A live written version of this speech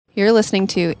You're listening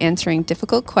to Answering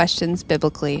Difficult Questions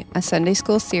Biblically, a Sunday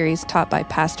school series taught by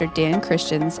Pastor Dan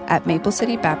Christians at Maple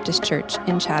City Baptist Church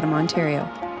in Chatham, Ontario.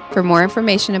 For more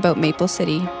information about Maple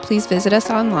City, please visit us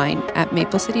online at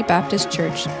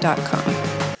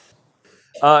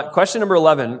maplecitybaptistchurch.com. Question number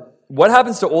 11. What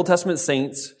happens to Old Testament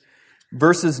saints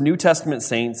versus New Testament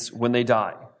saints when they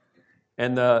die?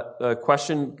 And the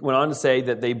question went on to say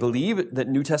that they believe that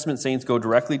New Testament saints go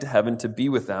directly to heaven to be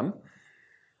with them.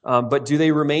 But do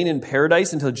they remain in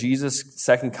paradise until Jesus'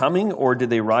 second coming, or did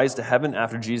they rise to heaven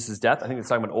after Jesus' death? I think it's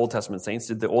talking about Old Testament saints.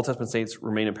 Did the Old Testament saints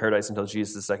remain in paradise until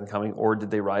Jesus' second coming, or did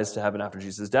they rise to heaven after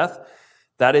Jesus' death?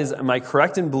 That is, am I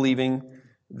correct in believing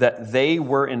that they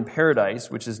were in paradise,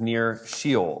 which is near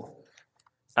Sheol?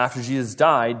 After Jesus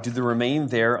died, do they remain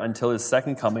there until his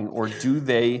second coming, or do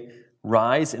they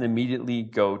rise and immediately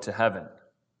go to heaven?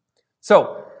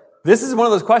 So, this is one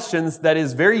of those questions that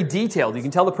is very detailed. You can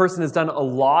tell the person has done a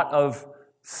lot of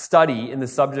study in the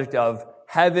subject of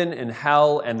heaven and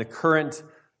hell and the current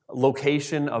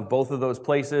location of both of those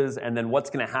places, and then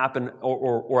what's going to happen,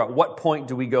 or at what point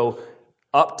do we go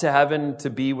up to heaven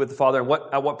to be with the Father, and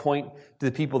at what point do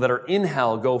the people that are in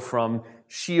hell go from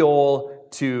Sheol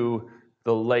to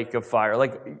the lake of fire?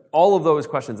 Like, all of those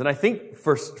questions. And I think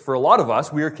for a lot of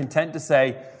us, we are content to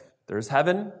say, there's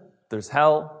heaven, there's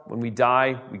hell. When we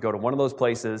die, we go to one of those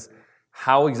places.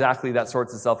 How exactly that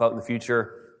sorts itself out in the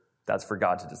future, that's for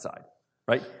God to decide,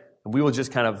 right? And we will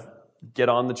just kind of get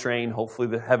on the train, hopefully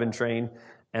the heaven train,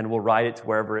 and we'll ride it to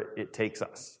wherever it takes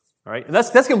us, all right? And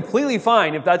that's completely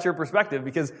fine if that's your perspective,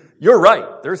 because you're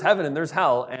right. There's heaven and there's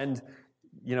hell, and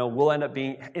we'll end up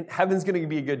being, heaven's going to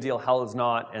be a good deal, hell is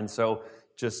not, and so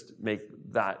just make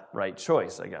that right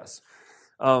choice, I guess.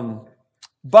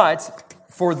 But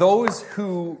for those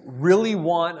who really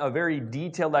want a very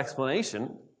detailed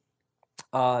explanation,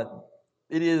 it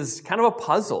is kind of a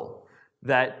puzzle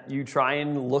that you try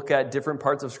and look at different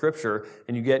parts of Scripture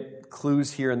and you get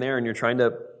clues here and there and you're trying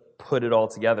to put it all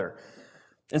together.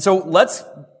 And so let's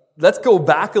go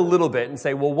back a little bit and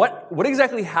say, well, what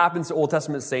exactly happens to Old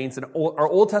Testament saints? And are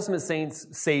Old Testament saints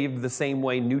saved the same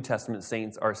way New Testament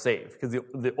saints are saved? Because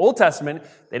the Old Testament,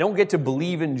 they don't get to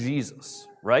believe in Jesus,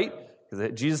 right?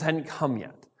 Because Jesus hadn't come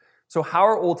yet. So how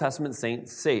are Old Testament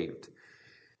saints saved?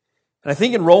 And I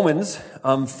think in Romans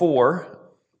 4,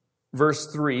 verse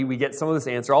 3, we get some of this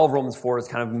answer. All of Romans 4 is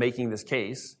kind of making this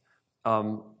case.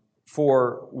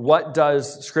 For what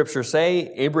does Scripture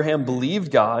say? Abraham believed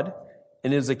God,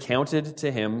 and it is accounted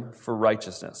to him for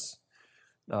righteousness.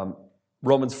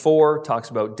 Romans 4 talks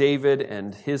about David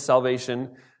and his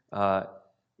salvation.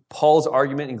 Paul's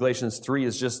argument in Galatians 3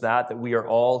 is just that we are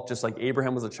all, just like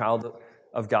Abraham was a child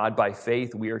of God by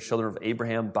faith, we are children of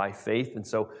Abraham by faith. And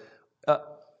so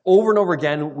over and over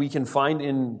again, we can find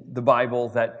in the Bible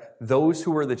that those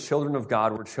who were the children of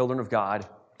God were children of God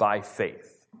by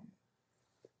faith.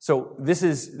 So this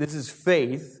is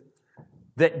faith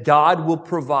that God will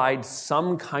provide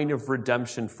some kind of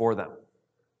redemption for them.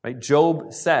 Right?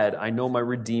 Job said, I know my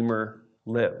Redeemer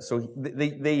lives. So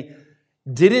they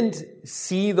didn't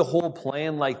see the whole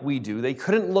plan like we do. They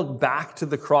couldn't look back to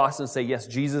the cross and say, yes,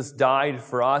 Jesus died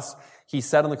for us. He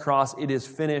said on the cross, it is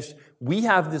finished. We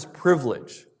have this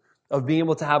privilege of being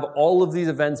able to have all of these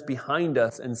events behind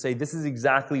us and say, this is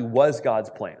exactly was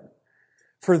God's plan.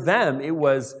 For them, it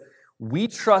was, we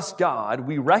trust God.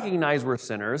 We recognize we're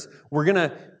sinners. We're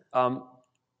going to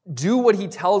do what he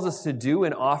tells us to do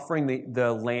in offering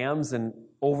the lambs and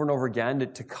over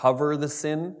again to cover the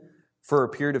sin for a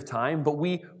period of time, but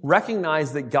we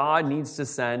recognize that God needs to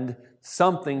send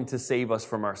something to save us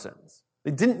from our sins.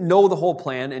 They didn't know the whole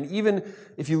plan, and even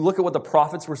if you look at what the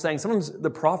prophets were saying, sometimes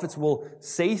the prophets will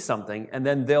say something and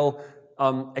then they'll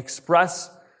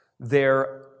express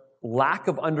their lack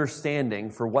of understanding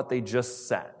for what they just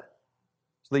said.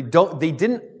 So they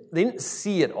didn't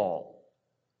see it all.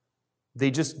 They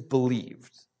just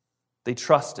believed. They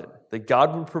trusted that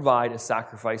God would provide a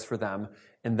sacrifice for them,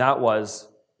 and that was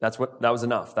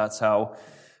enough. That's how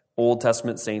Old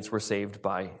Testament saints were saved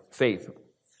by faith.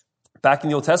 Back in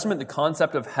the Old Testament, the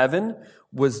concept of heaven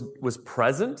was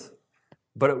present,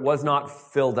 but it was not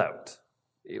filled out.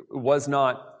 It was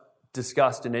not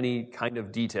discussed in any kind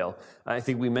of detail. I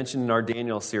think we mentioned in our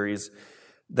Daniel series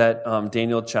that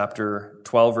Daniel chapter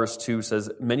 12, verse 2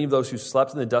 says, many of those who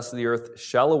slept in the dust of the earth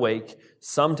shall awake,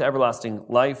 some to everlasting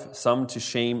life, some to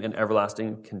shame and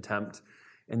everlasting contempt.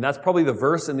 And that's probably the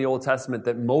verse in the Old Testament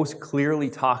that most clearly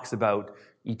talks about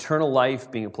eternal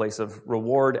life being a place of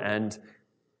reward and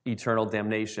eternal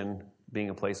damnation being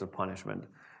a place of punishment.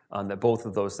 That both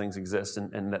of those things exist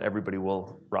and that everybody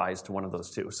will rise to one of those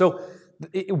two. So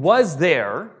it was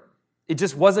there. It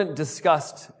just wasn't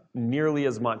discussed nearly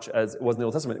as much as it was in the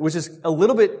Old Testament, which is a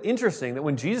little bit interesting that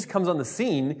when Jesus comes on the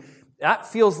scene, that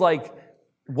feels like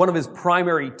one of his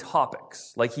primary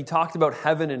topics. Like he talked about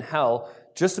heaven and hell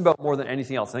just about more than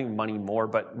anything else. I think money more,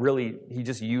 but really he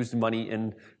just used money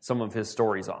in some of his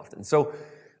stories often. So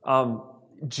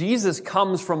Jesus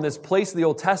comes from this place of the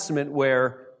Old Testament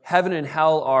where heaven and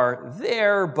hell are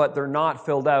there, but they're not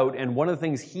filled out. And one of the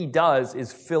things he does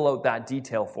is fill out that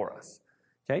detail for us.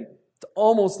 Okay? It's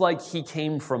almost like he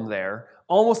came from there,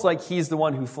 almost like he's the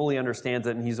one who fully understands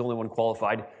it and he's the only one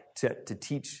qualified to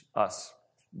teach us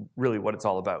really what it's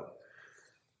all about.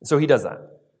 So he does that.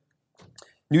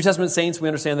 New Testament saints, we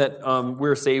understand that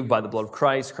we're saved by the blood of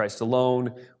Christ, Christ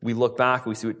alone. We look back,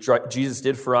 we see what Jesus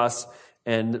did for us,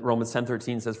 and Romans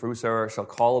 10:13 says, "For whosoever shall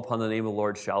call upon the name of the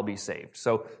Lord shall be saved."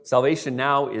 So salvation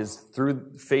now is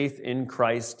through faith in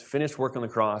Christ, finished work on the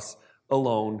cross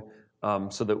alone,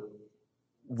 so that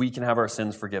we can have our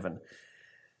sins forgiven.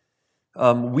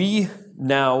 We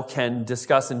now can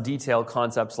discuss in detail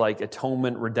concepts like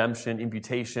atonement, redemption,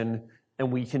 imputation,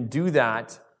 and we can do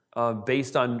that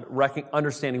based on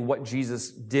understanding what Jesus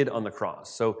did on the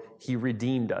cross. So he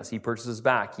redeemed us. He purchased us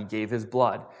back. He gave his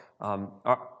blood.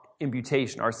 Our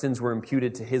imputation, our sins were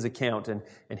imputed to his account, and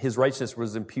his righteousness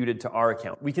was imputed to our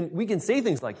account. We can say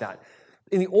things like that.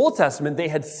 In the Old Testament, they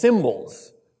had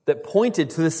symbols that pointed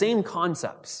to the same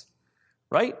concepts,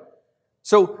 right?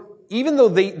 So even though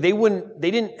they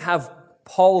didn't have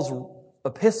Paul's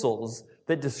epistles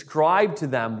that described to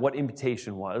them what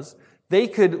imputation was, they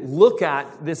could look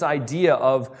at this idea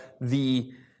of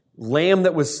the lamb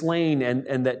that was slain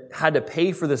and that had to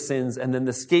pay for the sins, and then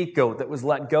the scapegoat that was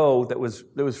let go, that was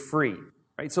free.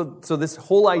 Right? So this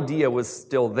whole idea was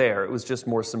still there. It was just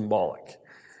more symbolic.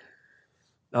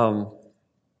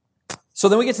 So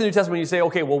then we get to the New Testament and you say,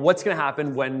 okay, well, what's going to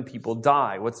happen when people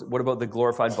die? What about the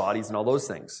glorified bodies and all those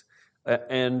things?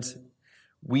 And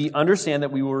we understand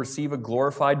that we will receive a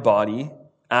glorified body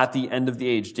at the end of the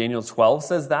age. Daniel 12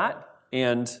 says that,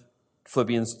 and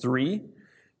Philippians 3,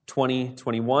 20,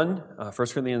 21, 1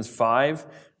 Corinthians 5,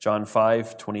 John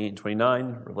 5, 28 and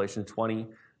 29, Revelation 20,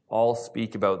 all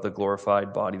speak about the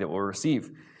glorified body that we'll receive.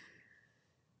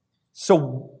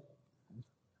 So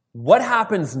what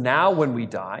happens now when we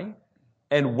die,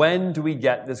 and when do we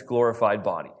get this glorified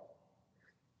body?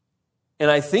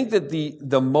 And I think that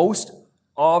the most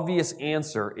obvious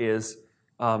answer is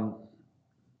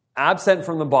absent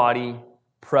from the body,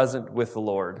 present with the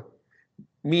Lord.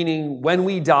 Meaning, when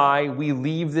we die, we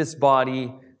leave this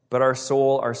body, but our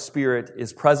soul, our spirit,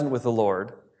 is present with the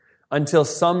Lord until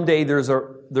someday there's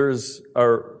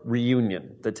a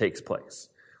reunion that takes place.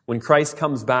 When Christ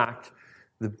comes back,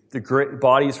 the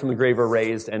bodies from the grave are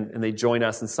raised and they join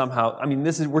us, and somehow,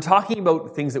 we're talking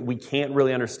about things that we can't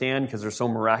really understand because they're so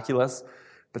miraculous,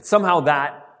 but somehow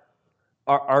that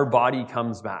our body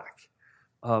comes back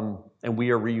and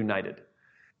we are reunited.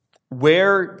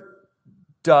 What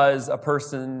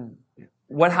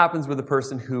happens with a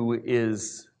person who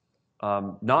is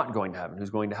not going to heaven,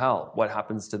 who's going to hell? What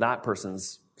happens to that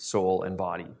person's soul and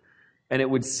body? And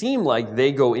it would seem like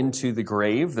they go into the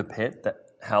grave, the pit, that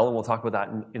hell, and we'll talk about that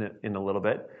in a little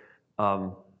bit,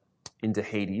 into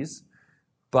Hades.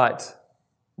 But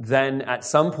then at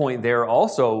some point they're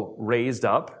also raised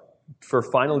up for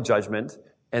final judgment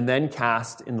and then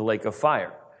cast in the lake of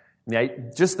fire.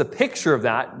 Just the picture of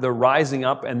that, the rising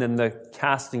up and then the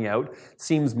casting out,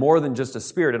 seems more than just a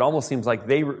spirit. It almost seems like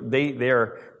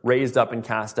they're raised up and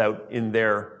cast out in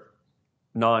their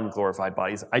non-glorified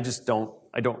bodies. I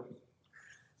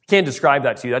can't describe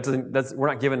that to you. We're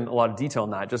not given a lot of detail on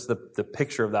that. Just the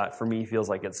picture of that for me feels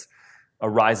like it's a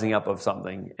rising up of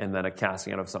something and then a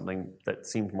casting out of something that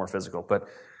seems more physical. But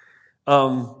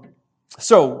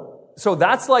so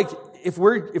that's like, if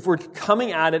we're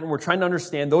coming at it and we're trying to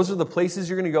understand, those are the places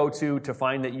you're going to go to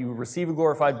find that you receive a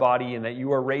glorified body and that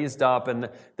you are raised up and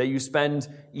that you spend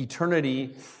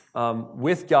eternity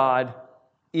with God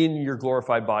in your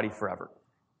glorified body forever.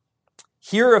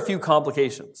 Here are a few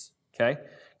complications, okay?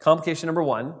 Complication number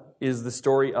one is the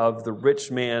story of the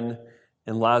rich man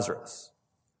and Lazarus.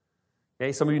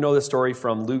 Okay, some of you know this story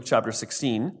from Luke chapter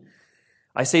 16.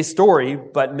 I say story,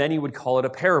 but many would call it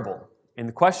a parable. And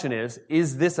the question is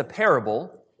this a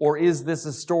parable, or is this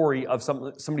a story of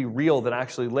somebody real that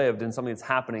actually lived and something that's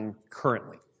happening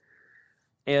currently?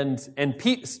 And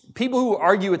people who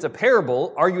argue it's a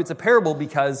parable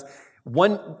because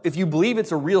if you believe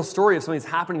it's a real story of something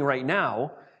that's happening right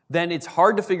now, then it's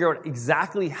hard to figure out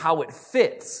exactly how it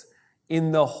fits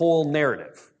in the whole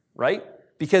narrative, right?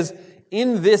 Because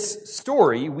in this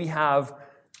story, we have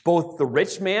both the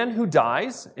rich man who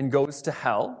dies and goes to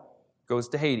hell, goes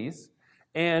to Hades,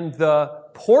 and the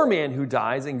poor man who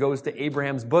dies and goes to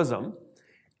Abraham's bosom.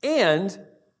 And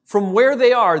from where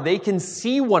they are, they can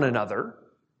see one another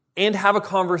and have a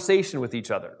conversation with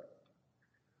each other.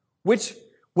 Which,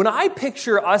 when I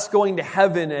picture us going to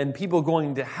heaven and people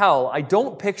going to hell, I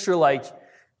don't picture like,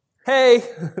 hey,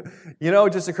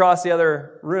 just across the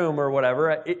other room or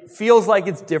whatever. It feels like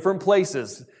it's different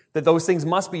places, that those things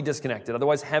must be disconnected.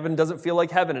 Otherwise, heaven doesn't feel like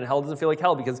heaven and hell doesn't feel like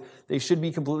hell, because they should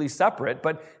be completely separate.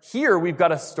 But here we've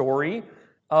got a story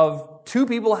of two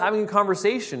people having a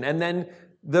conversation, and then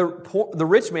the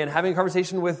rich man having a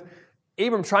conversation with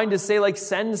Abram, trying to say, like,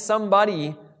 send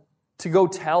somebody to go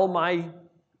tell my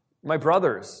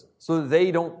brothers so that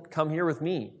they don't come here with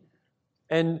me.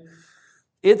 And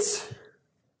it's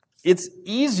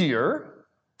easier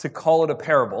to call it a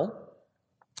parable,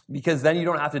 because then you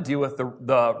don't have to deal with the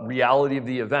reality of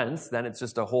the events. Then it's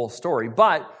just a whole story.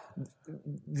 But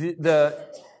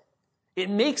it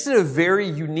makes it a very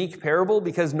unique parable,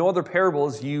 because no other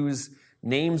parables use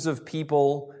names of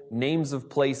people, names of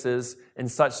places, and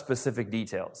such specific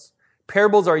details.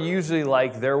 Parables are usually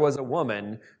like, there was a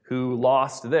woman who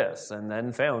lost this and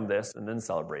then found this and then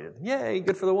celebrated. Yay,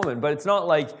 good for the woman. But it's not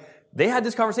like they had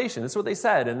this conversation, this is what they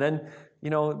said, and then,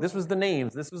 this was the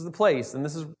names, this was the place, and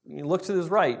this is, look to this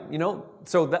right,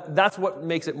 So that's what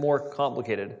makes it more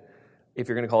complicated if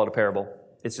you're going to call it a parable.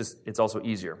 It's also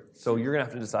easier. So you're going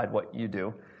to have to decide what you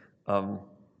do.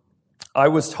 I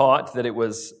was taught that it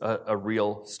was a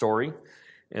real story,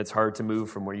 and it's hard to move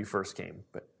from where you first came.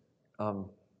 But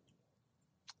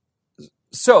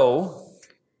so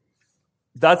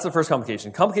that's the first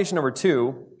complication. Complication number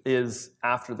 2 is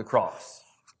after the cross.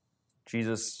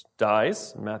 Jesus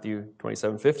dies in Matthew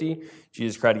 27:50.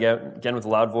 Jesus cried again with a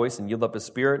loud voice and yielded up his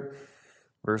spirit.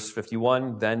 Verse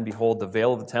 51, then behold, the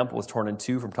veil of the temple was torn in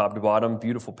two from top to bottom.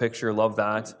 Beautiful picture, love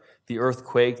that. The earth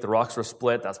quaked, the rocks were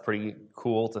split. That's pretty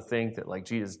cool to think that, like,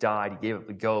 Jesus died, he gave up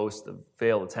the ghost, the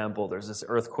veil of the temple, there's this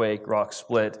earthquake, rocks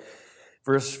split.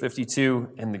 Verse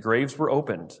 52, and the graves were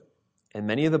opened, and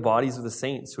many of the bodies of the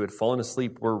saints who had fallen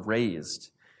asleep were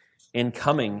raised. And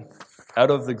coming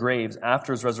out of the graves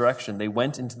after his resurrection, they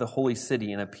went into the holy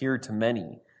city and appeared to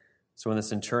many. So when the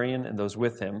centurion and those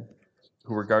with him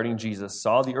who were guarding Jesus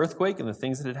saw the earthquake and the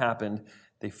things that had happened,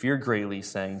 they feared greatly,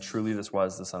 saying, truly this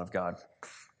was the Son of God.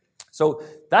 So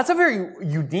that's a very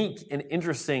unique and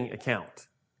interesting account.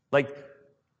 Like,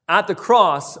 at the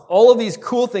cross, all of these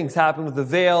cool things happen with the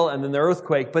veil and then the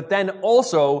earthquake, but then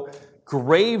also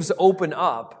graves open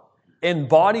up and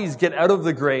bodies get out of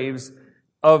the graves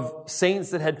of saints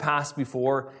that had passed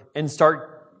before and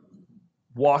start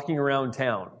walking around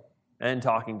town and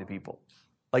talking to people.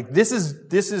 Like, this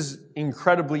is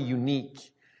incredibly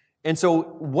unique. And so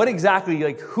what exactly,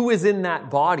 like, who is in that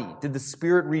body? Did the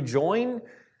Spirit rejoin?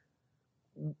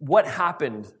 What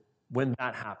happened when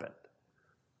that happened?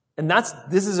 And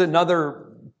this is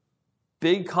another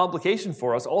big complication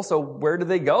for us. Also, where did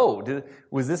they go?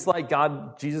 Was this like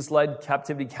Jesus led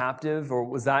captivity captive, or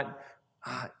was that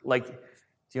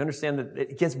do you understand that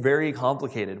it gets very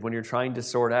complicated when you're trying to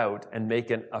sort out and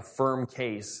make a firm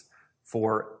case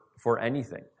for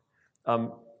anything?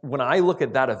 When I look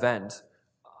at that event,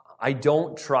 I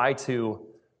don't try to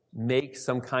make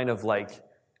some kind of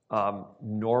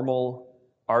normal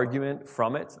argument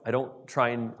from it. I don't try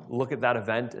and look at that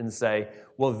event and say,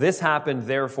 well, this happened,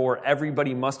 therefore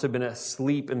everybody must have been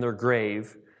asleep in their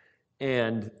grave,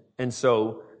 and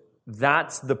so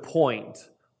that's the point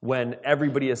when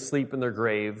everybody asleep in their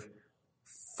grave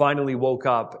finally woke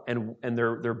up and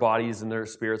their bodies and their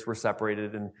spirits were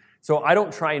separated. And so I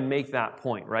don't try and make that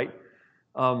point, right?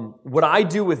 What I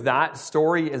do with that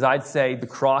story is I'd say the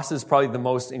cross is probably the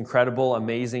most incredible,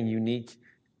 amazing, unique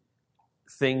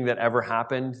thing that ever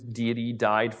happened. Deity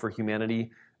died for humanity.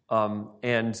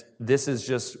 And this is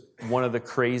just one of the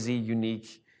crazy,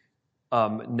 unique,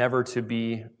 never to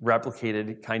be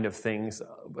replicated kind of things,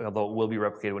 although it will be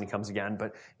replicated when he comes again.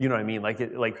 But you know what I mean?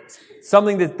 Like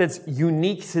something that's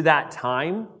unique to that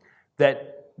time,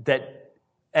 that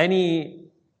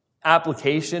any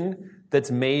application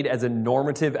that's made as a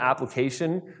normative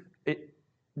application, it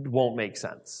won't make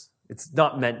sense. It's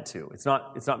not meant to. It's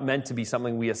not meant to be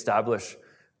something we establish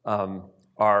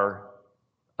our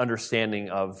understanding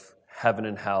of heaven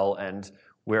and hell and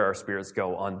where our spirits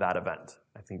go on that event.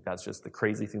 I think that's just the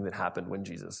crazy thing that happened when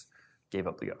Jesus gave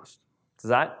up the ghost. Does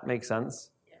that make sense?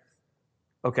 Yes.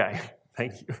 Okay,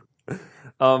 thank you.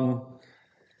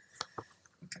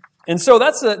 And so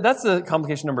that's the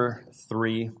complication number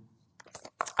 3.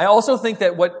 I also think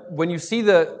that when you see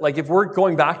if we're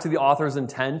going back to the author's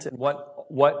intent and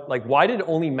why did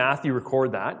only Matthew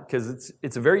record that? Because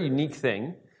it's a very unique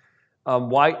thing.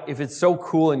 Why, if it's so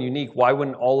cool and unique, why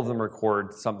wouldn't all of them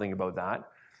record something about that?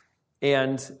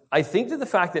 And I think that the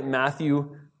fact that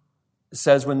Matthew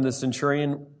says when the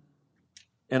centurion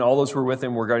and all those who were with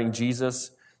him were regarding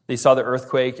Jesus, they saw the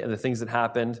earthquake and the things that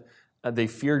happened, they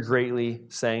feared greatly,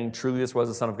 saying, truly this was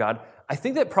the Son of God. I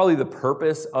think that probably the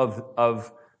purpose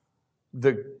of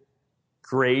the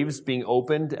graves being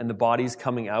opened and the bodies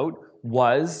coming out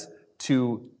was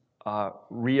to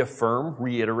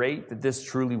reiterate that this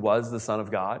truly was the Son of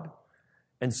God.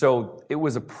 And so it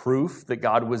was a proof that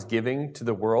God was giving to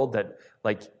the world that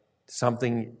like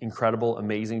something incredible,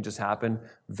 amazing just happened.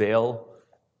 Veil,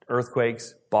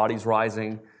 earthquakes, bodies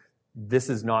rising. This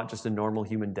is not just a normal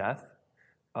human death.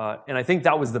 And I think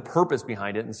that was the purpose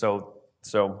behind it. And so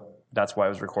that's why it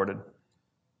was recorded.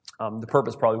 The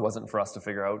purpose probably wasn't for us to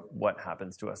figure out what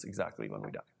happens to us exactly when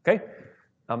we die. Okay?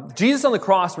 Jesus on the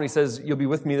cross, when he says, you'll be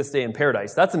with me this day in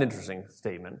paradise, that's an interesting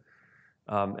statement.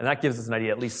 And that gives us an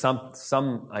idea, at least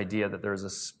some idea that there's a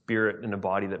spirit in a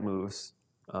body that moves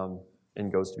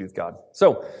and goes to be with God.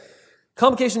 So,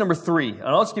 complication number 3. And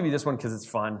I'll just give you this one because it's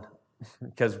fun,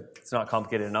 because it's not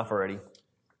complicated enough already.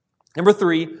 Number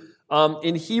 3,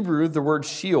 in Hebrew, the word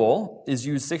Sheol is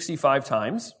used 65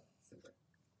 times.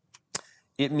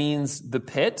 It means the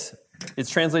pit. It's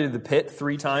translated the pit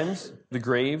 3 times, the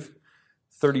grave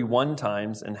 31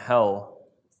 times, and hell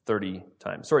 30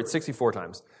 times. Sorry, it's 64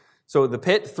 times. So the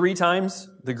pit 3 times,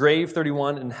 the grave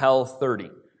 31, and hell 30.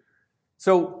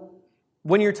 So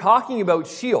when you're talking about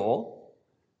Sheol,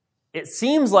 it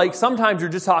seems like sometimes you're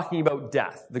just talking about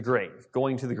death, the grave,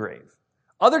 going to the grave.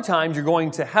 Other times you're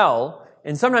going to hell,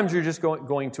 and sometimes you're just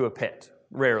going to a pit.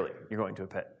 Rarely you're going to a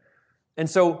pit. And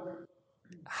so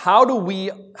how do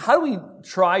we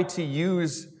try to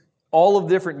use all of the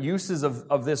different uses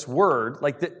of this word?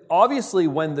 Obviously,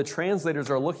 when the translators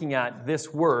are looking at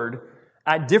this word,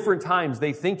 at different times,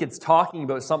 they think it's talking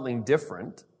about something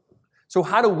different. So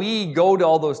how do we go to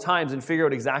all those times and figure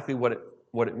out exactly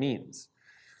what it means?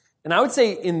 And I would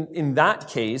say in that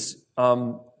case,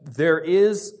 there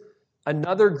is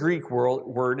another Greek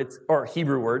word, or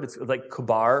Hebrew word, it's like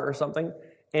kabar or something,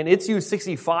 and it's used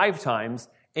 65 times,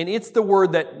 and it's the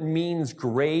word that means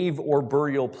grave or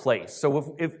burial place.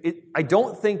 So I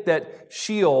don't think that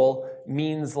Sheol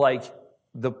means like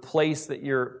the place the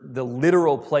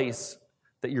literal place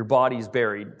that your body's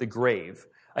buried, the grave.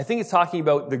 I think it's talking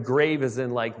about the grave as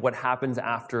in like what happens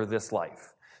after this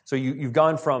life. So you've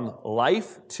gone from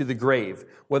life to the grave,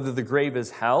 whether the grave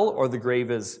is hell or the grave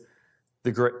is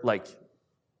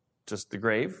just the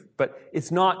grave. But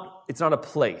it's not a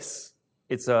place.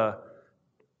 It's a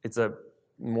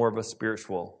more of a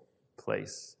spiritual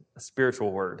place, a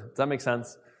spiritual word. Does that make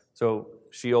sense? So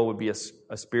Sheol would be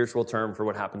a spiritual term for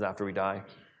what happens after we die.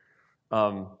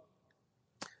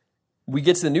 We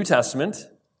get to the New Testament,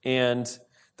 and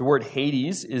the word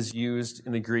Hades is used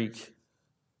in the Greek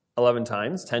 11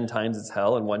 times. 10 times it's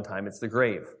hell, and 1 time it's the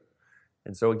grave.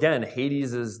 And so again,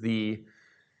 Hades is the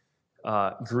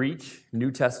Greek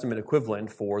New Testament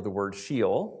equivalent for the word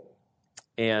Sheol,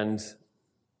 and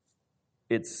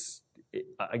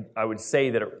I would say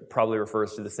that it probably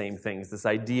refers to the same things, this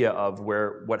idea of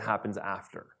what happens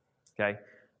after, okay?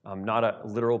 Not a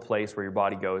literal place where your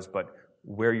body goes, but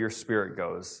where your spirit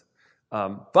goes.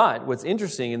 But what's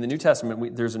interesting, in the New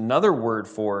Testament, there's another word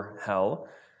for hell.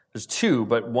 There's 2,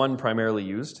 but one primarily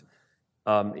used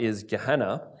is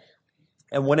Gehenna.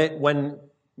 And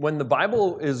when the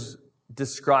Bible is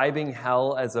describing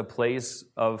hell as a place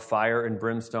of fire and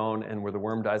brimstone and where the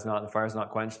worm dies not and the fire is not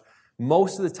quenched,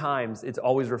 most of the times it's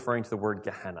always referring to the word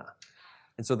Gehenna.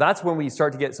 And so that's when we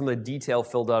start to get some of the detail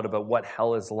filled out about what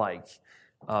hell is like.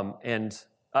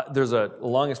 There's a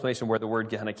long explanation where the word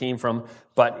Gehenna came from,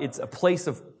 but it's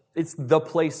the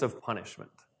place of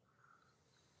punishment.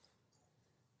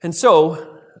 And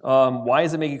so, why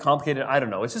does it make it complicated? I don't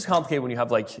know. It's just complicated when you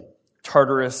have like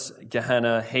Tartarus,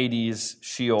 Gehenna, Hades,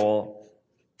 Sheol,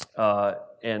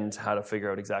 and how to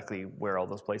figure out exactly where all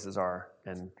those places are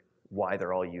and why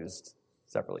they're all used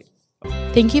separately.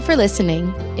 Thank you for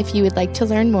listening. If you would like to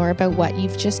learn more about what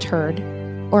you've just heard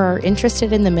or are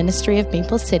interested in the ministry of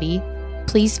Maple City,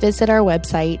 please visit our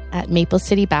website at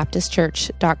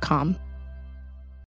maplecitybaptistchurch.com.